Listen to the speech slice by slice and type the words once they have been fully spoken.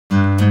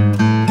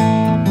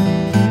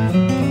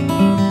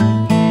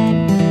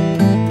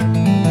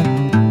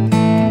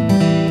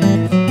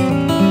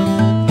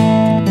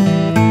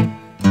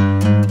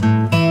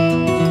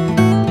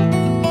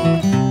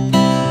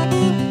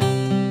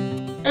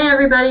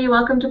everybody,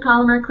 welcome to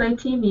Polymer Clay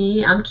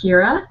TV. I'm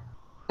Kira,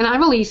 And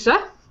I'm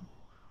Elisa.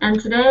 and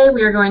today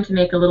we are going to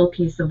make a little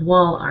piece of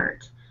wall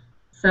art.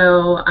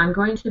 So I'm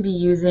going to be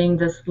using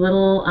this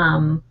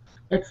little,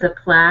 it's a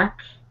plaque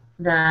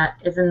that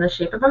is in the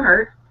shape of a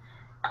heart,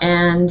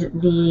 and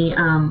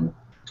the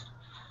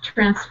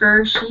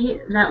transfer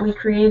sheet that we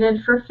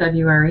created for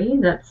February,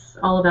 that's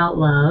all about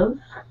love.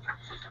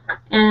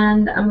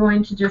 And I'm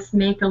going to just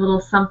make a little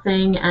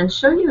something and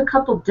show you a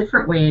couple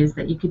different ways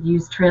that you could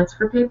use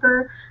transfer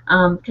paper,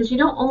 because you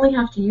don't only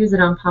have to use it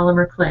on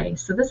polymer clay.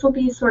 So this will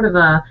be sort of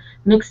a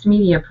mixed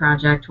media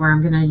project where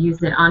I'm going to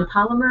use it on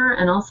polymer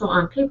and also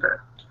on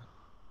paper.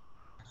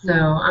 So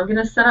I'm going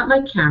to set up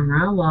my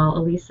camera while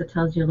Elisa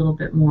tells you a little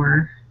bit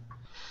more.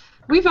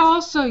 We've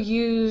also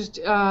used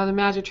the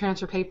magic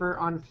transfer paper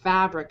on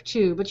fabric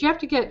too, but you have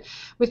to get,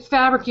 with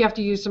fabric you have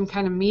to use some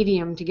kind of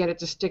medium to get it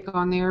to stick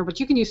on there, but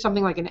you can use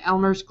something like an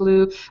Elmer's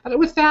glue.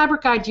 With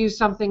fabric I'd use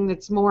something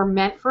that's more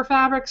meant for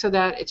fabric so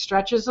that it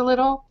stretches a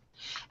little,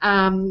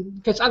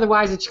 because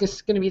otherwise it's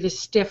just going to be this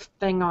stiff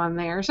thing on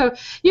there. So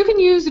you can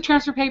use the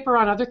transfer paper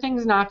on other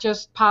things, not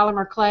just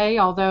polymer clay,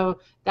 although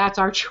that's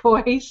our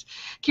choice.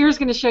 Kira's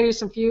going to show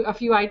you a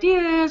few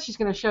ideas. She's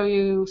going to show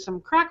you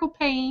some crackle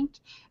paint,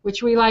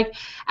 which we like.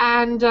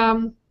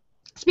 And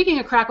speaking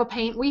of crackle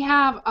paint, we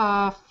have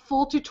a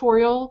full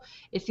tutorial.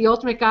 It's the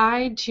ultimate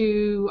guide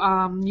to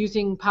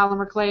using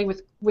polymer clay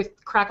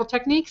with crackle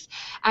techniques,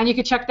 and you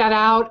can check that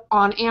out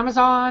on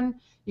Amazon.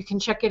 You can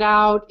check it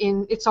out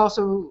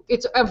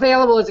it's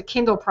available as a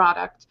Kindle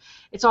product.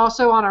 It's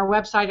also on our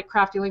website at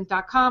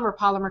craftylink.com or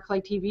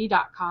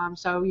polymerclaytv.com,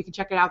 so you can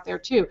check it out there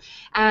too.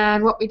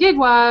 And what we did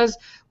was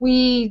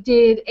we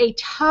did a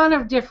ton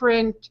of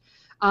different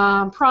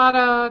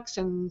products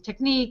and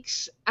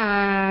techniques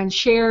and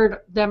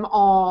shared them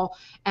all,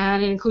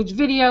 and it includes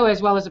video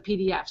as well as a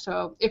PDF.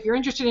 So if you're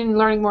interested in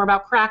learning more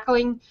about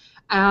crackling,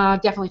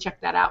 definitely check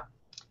that out.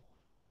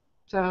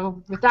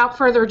 So without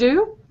further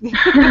ado.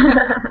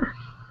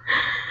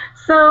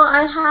 So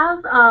I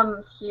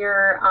have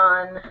here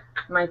on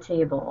my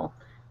table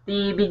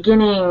the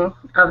beginning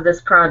of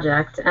this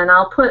project, and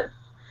I'll put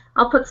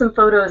some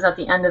photos at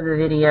the end of the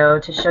video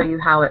to show you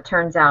how it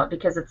turns out,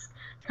 because it's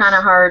kind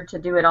of hard to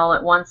do it all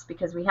at once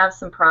because we have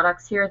some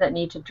products here that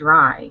need to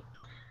dry.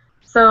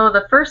 So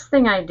the first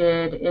thing I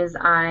did is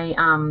I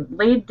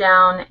laid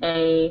down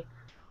a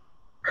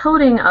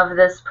coating of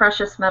this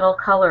precious metal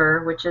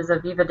color, which is a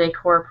Viva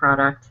Decor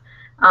product,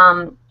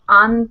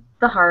 on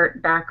the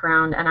heart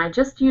background, and I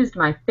just used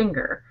my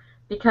finger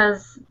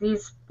because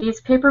these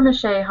paper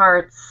mache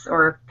hearts,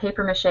 or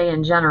paper mache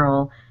in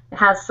general, it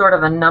has sort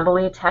of a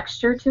nubbly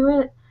texture to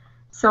it.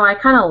 So I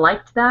kind of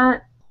liked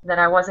that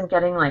I wasn't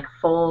getting like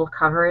full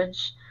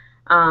coverage.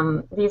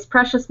 These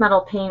precious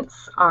metal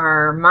paints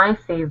are my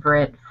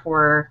favorite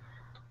for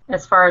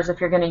as far as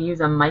if you're going to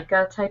use a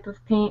mica type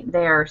of paint.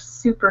 They are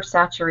super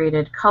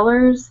saturated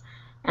colors,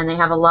 and they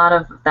have a lot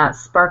of that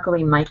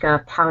sparkly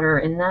mica powder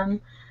in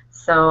them.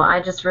 So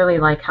I just really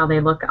like how they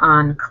look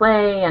on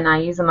clay, and I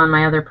use them on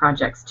my other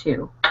projects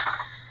too.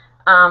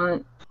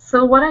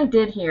 So what I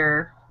did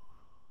here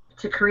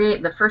to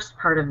create the first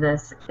part of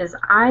this is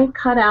I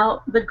cut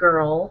out the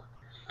girl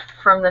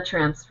from the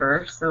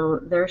transfer. So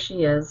there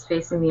she is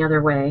facing the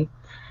other way.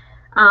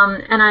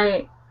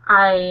 And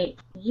I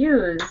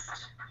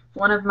used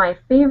one of my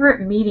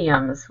favorite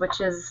mediums, which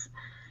is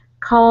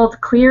called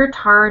clear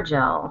tar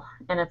gel,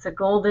 and it's a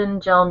golden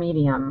gel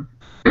medium.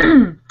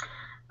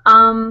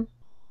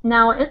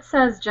 Now it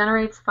says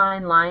generates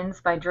fine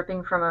lines by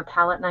dripping from a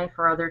palette knife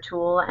or other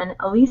tool, and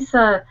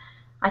Elisa,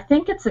 I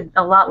think it's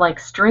a lot like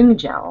string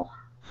gel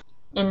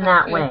in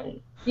that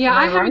way. Yeah,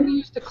 I haven't right?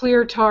 used the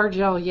clear tar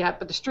gel yet,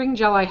 but the string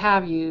gel I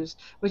have used,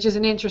 which is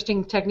an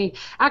interesting technique.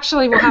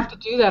 Actually, we'll have to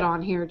do that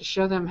on here to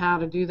show them how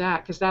to do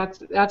that, because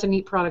that's a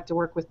neat product to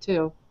work with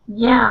too.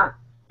 Yeah.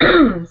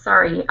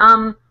 Sorry.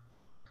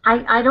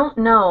 I don't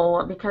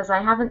know, because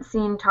I haven't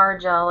seen tar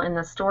gel in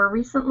the store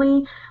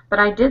recently, but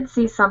I did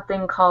see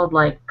something called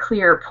like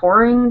clear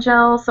pouring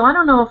gel. So I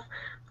don't know if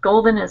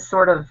Golden is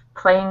sort of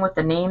playing with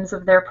the names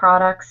of their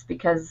products,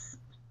 because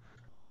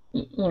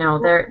you know,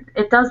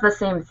 it does the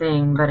same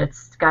thing, but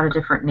it's got a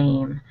different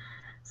name.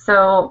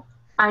 So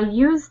I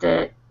used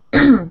it,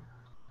 and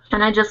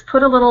I just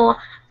put a little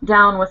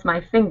down with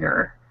my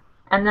finger,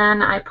 and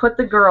then I put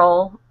the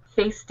girl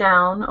face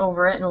down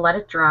over it and let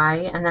it dry,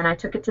 and then I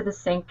took it to the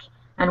sink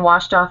and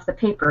washed off the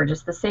paper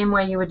just the same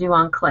way you would do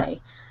on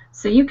clay.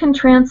 So you can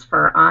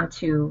transfer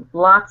onto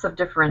lots of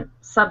different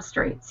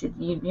substrates.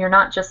 You're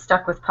not just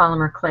stuck with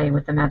polymer clay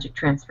with the magic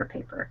transfer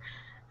paper.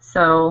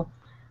 So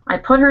I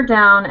put her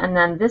down, and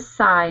then this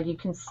side you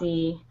can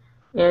see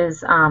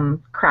is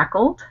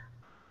crackled,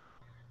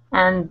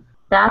 and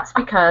that's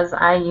because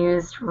I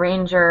used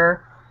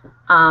Ranger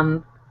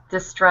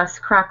Distress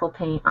Crackle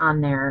Paint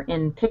on there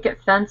in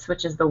Picket Fence,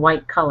 which is the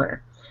white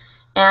color.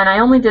 And I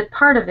only did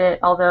part of it,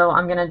 although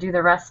I'm going to do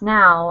the rest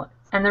now,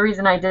 and the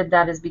reason I did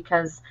that is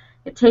because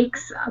it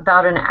takes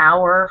about an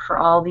hour for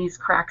all these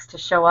cracks to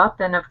show up,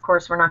 and of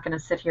course we're not going to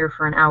sit here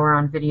for an hour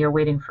on video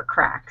waiting for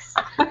cracks.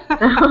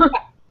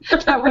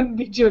 That wouldn't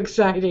be too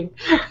exciting.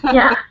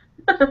 Yeah.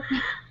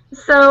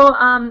 So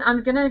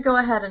I'm going to go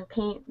ahead and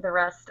paint the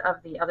rest of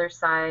the other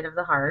side of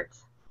the heart.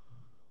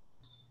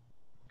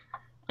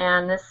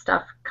 And this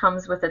stuff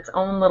comes with its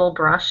own little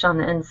brush on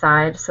the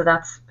inside, so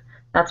that's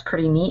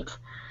pretty neat.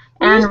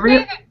 Well, you And say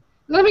that,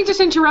 let me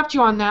just interrupt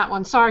you on that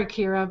one. Sorry,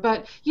 Kira,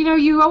 but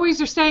you always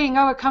are saying,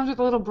 oh, it comes with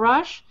a little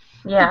brush.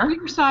 The yeah.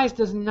 bigger size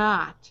does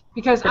not,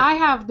 because I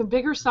have the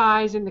bigger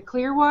size in the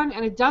clear one,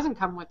 and it doesn't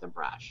come with a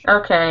brush.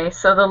 Okay,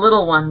 so the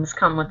little ones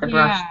come with the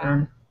brush Yeah.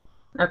 then.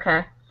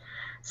 Okay.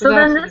 So So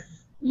then that's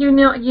this, you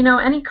know,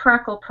 any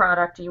crackle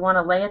product, you want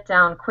to lay it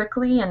down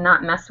quickly and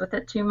not mess with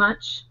it too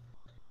much.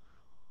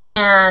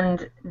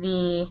 And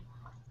the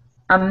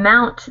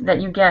amount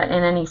that you get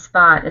in any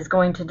spot is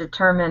going to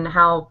determine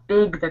how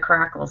big the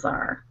crackles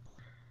are.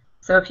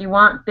 So if you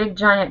want big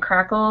giant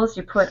crackles,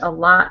 you put a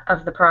lot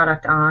of the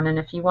product on, and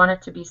if you want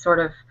it to be sort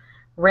of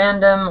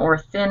random or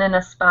thin in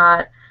a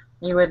spot,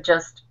 you would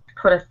just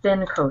put a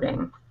thin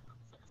coating.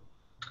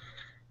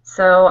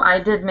 So I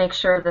did make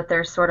sure that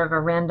there's sort of a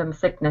random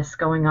thickness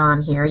going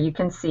on here. You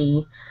can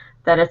see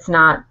that it's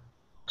not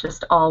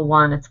just all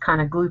one, it's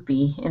kind of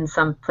gloopy in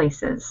some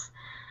places.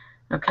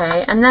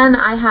 Okay, and then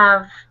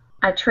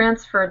I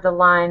transferred the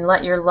line,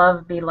 let your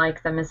love be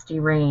like the misty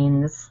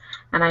rains,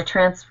 and I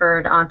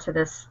transferred onto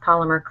this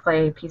polymer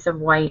clay piece of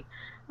white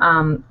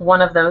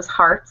one of those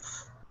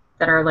hearts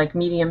that are like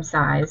medium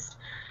sized,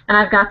 and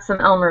I've got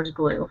some Elmer's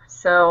glue.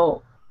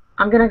 So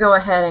I'm going to go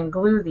ahead and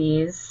glue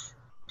these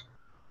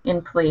in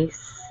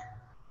place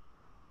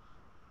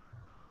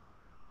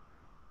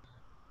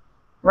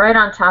right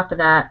on top of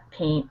that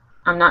paint.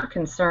 I'm not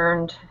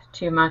concerned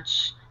too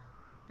much.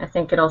 I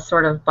think it'll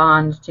sort of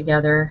bond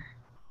together.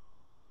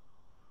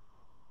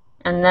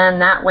 And then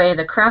that way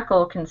the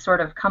crackle can sort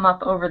of come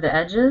up over the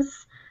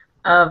edges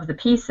of the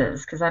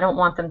pieces, because I don't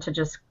want them to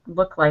just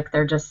look like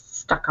they're just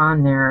stuck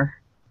on there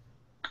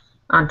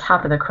on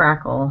top of the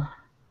crackle.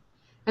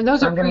 and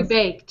those So are I'm gonna,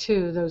 pre-baked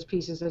too, those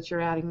pieces that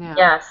you're adding now.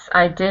 yes,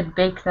 I did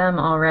bake them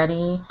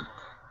already,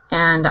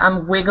 and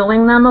I'm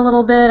wiggling them a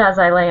little bit as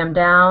I lay them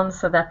down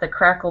so that the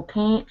crackle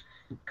paint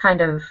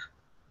kind of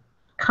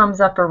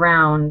comes up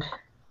around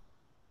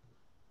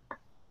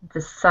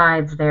the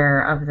sides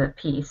there of the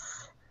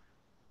piece.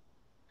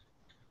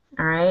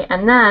 All right,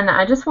 and then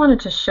I just wanted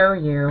to show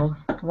you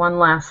one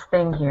last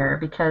thing here,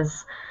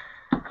 because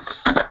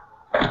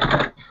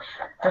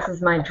this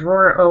is my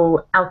drawer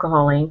O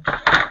alcohol ink.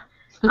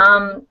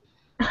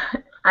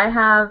 I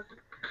have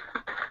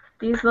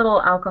these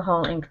little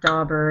alcohol ink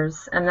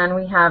daubers, and then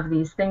we have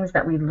these things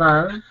that we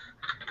love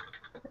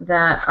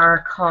that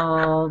are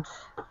called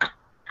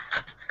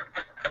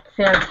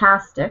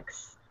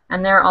Fantastics,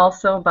 and they're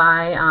also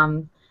by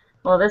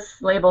well,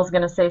 this label is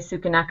going to say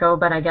Sukaneko,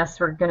 but I guess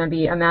we're going to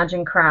be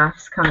Imagine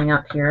Crafts coming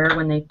up here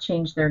when they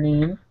change their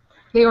name.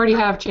 They already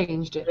have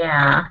changed it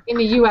Yeah. in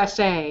the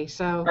USA,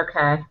 so.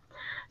 Okay.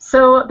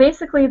 So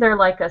basically they're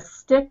like a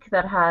stick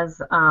that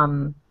has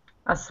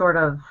a sort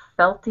of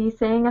felty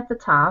thing at the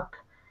top,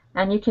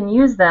 and you can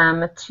use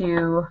them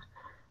to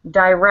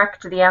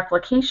direct the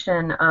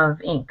application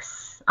of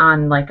inks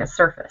on like a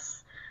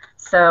surface.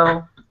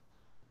 So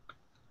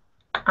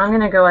I'm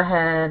going to go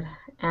ahead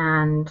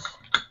and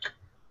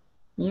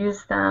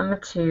use them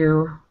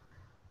to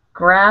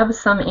grab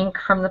some ink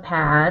from the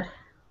pad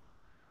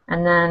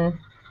and then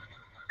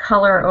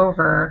color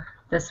over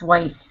this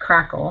white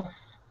crackle.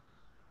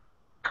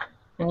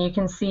 And you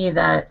can see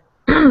that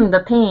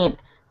the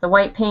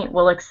white paint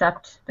will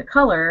accept the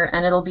color,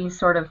 and it'll be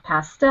sort of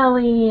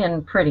pastel-y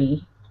and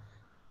pretty.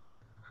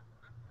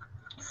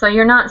 So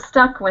you're not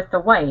stuck with the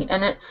white.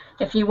 And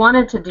if you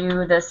wanted to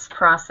do this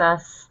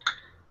process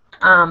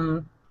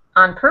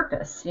on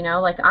purpose,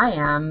 like I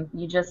am,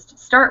 you just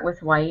start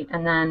with white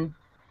and then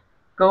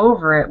go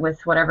over it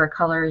with whatever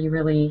color you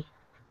really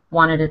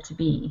wanted it to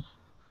be.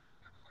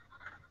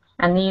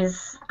 And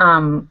these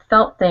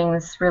felt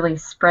things really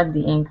spread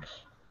the ink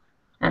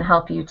and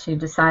help you to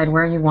decide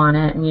where you want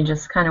it, and you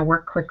just kind of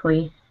work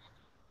quickly.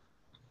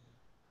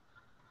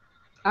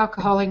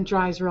 Alcohol ink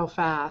dries real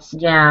fast.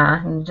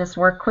 Yeah, and just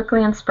work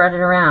quickly and spread it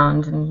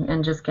around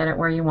and just get it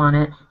where you want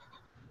it.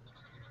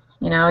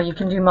 You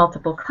can do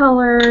multiple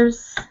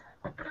colors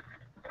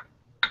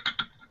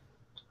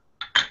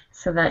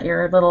so that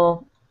your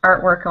little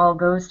artwork all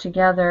goes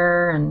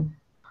together, and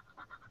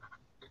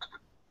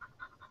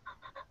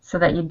so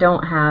that you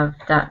don't have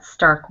that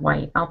stark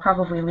white. I'll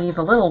probably leave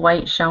a little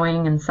white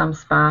showing in some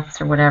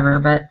spots or whatever,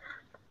 but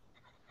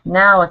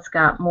now it's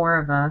got more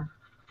of a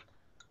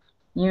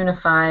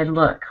unified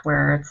look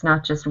where it's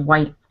not just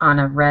white on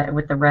a red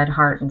with the red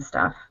heart and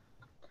stuff.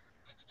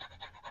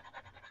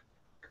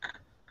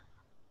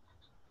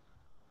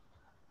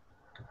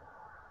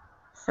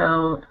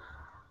 So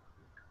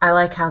I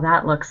like how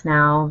that looks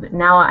now.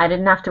 Now I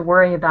didn't have to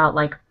worry about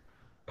like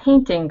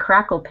painting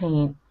crackle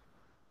paint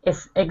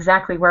is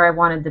exactly where I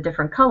wanted the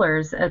different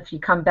colors if you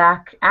come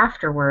back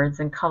afterwards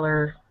and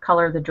color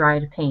the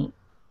dried paint.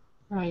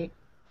 Right.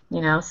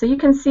 So you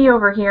can see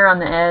over here on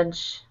the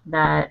edge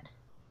that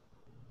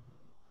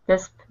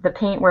the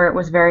paint where it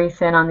was very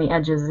thin on the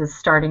edges is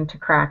starting to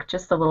crack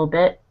just a little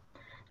bit.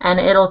 And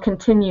it'll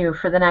continue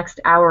for the next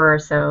hour or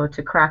so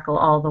to crackle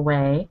all the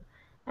way.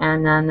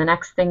 And then the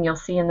next thing you'll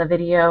see in the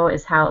video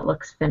is how it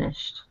looks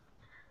finished.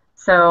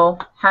 So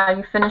how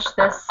you finish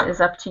this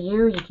is up to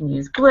you. You can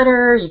use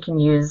glitter, you can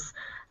use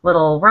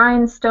little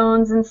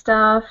rhinestones and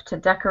stuff to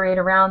decorate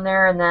around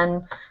there, and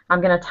then I'm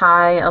going to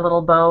tie a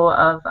little bow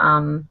of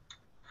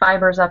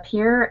fibers up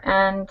here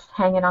and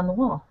hang it on the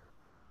wall.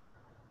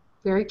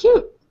 Very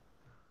cute.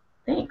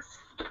 Thanks.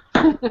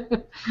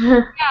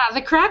 Yeah,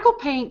 the crackle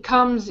paint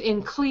comes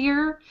in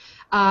clear,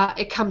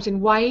 it comes in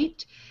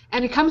white,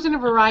 and it comes in a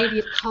variety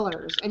of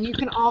colors. And you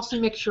can also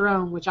mix your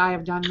own, which I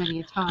have done many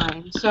a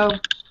time. So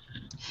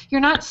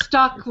you're not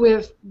stuck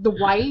with the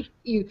white.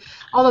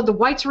 Although the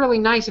white's really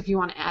nice if you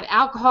want to add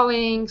alcohol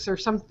inks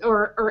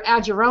or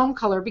add your own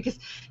color, because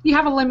you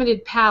have a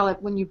limited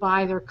palette when you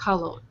buy their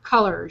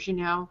colors, you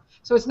know.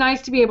 So it's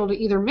nice to be able to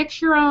either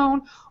mix your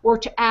own or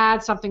to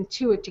add something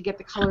to it to get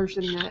the colors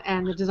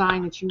and the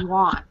design that you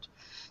want.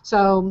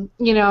 So,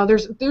 you know,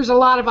 there's a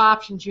lot of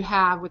options you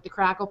have with the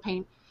crackle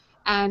paint.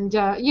 And,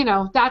 you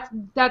know,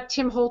 that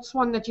Tim Holtz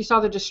one that you saw,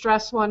 the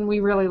distress one,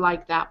 we really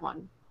like that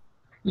one.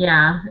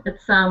 Yeah,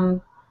 it's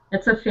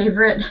a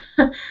favorite.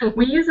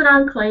 We use it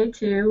on clay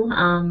too.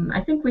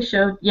 I think we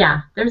showed,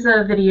 yeah, there's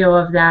a video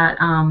of that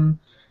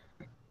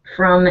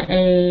from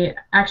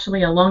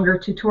actually a longer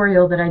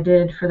tutorial that I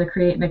did for the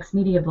Create Mixed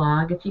Media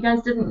blog. If you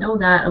guys didn't know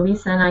that,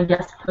 Elisa and I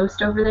guest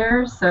post over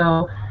there,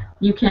 so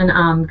you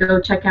can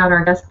go check out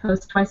our guest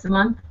post twice a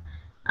month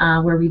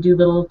where we do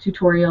little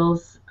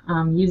tutorials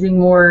using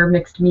more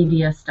mixed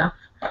media stuff.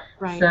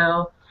 Right.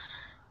 So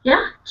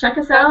yeah, check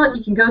us out.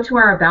 You can go to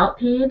our About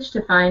page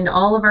to find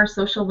all of our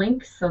social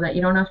links so that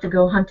you don't have to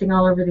go hunting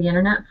all over the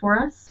internet for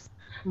us.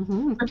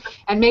 Mm-hmm.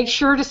 And make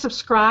sure to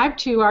subscribe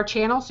to our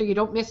channel so you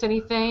don't miss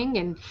anything,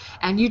 and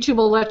YouTube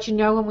will let you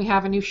know when we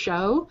have a new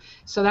show,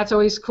 so that's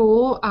always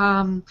cool.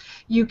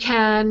 You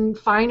can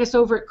find us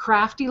over at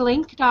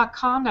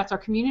craftylink.com. That's our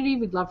community.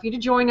 We'd love for you to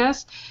join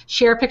us,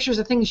 share pictures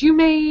of things you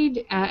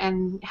made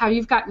and how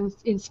you've gotten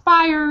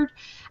inspired,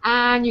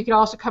 and you can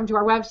also come to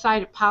our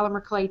website at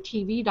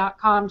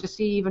polymerclaytv.com to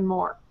see even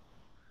more.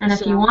 And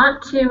if you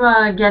want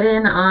to get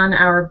in on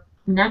our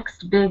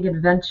next big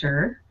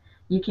adventure,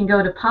 you can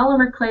go to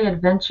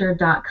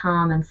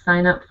polymerclayadventure.com and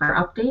sign up for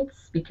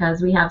updates,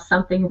 because we have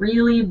something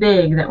really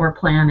big that we're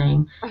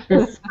planning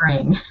this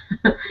spring.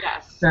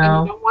 Yes, so,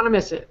 and you don't want to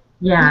miss it.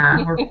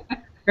 Yeah, we're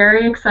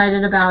very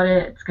excited about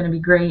it. It's going to be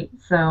great,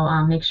 so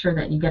make sure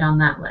that you get on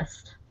that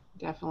list.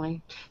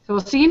 Definitely. So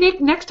we'll see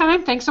you next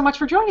time. Thanks so much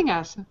for joining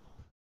us.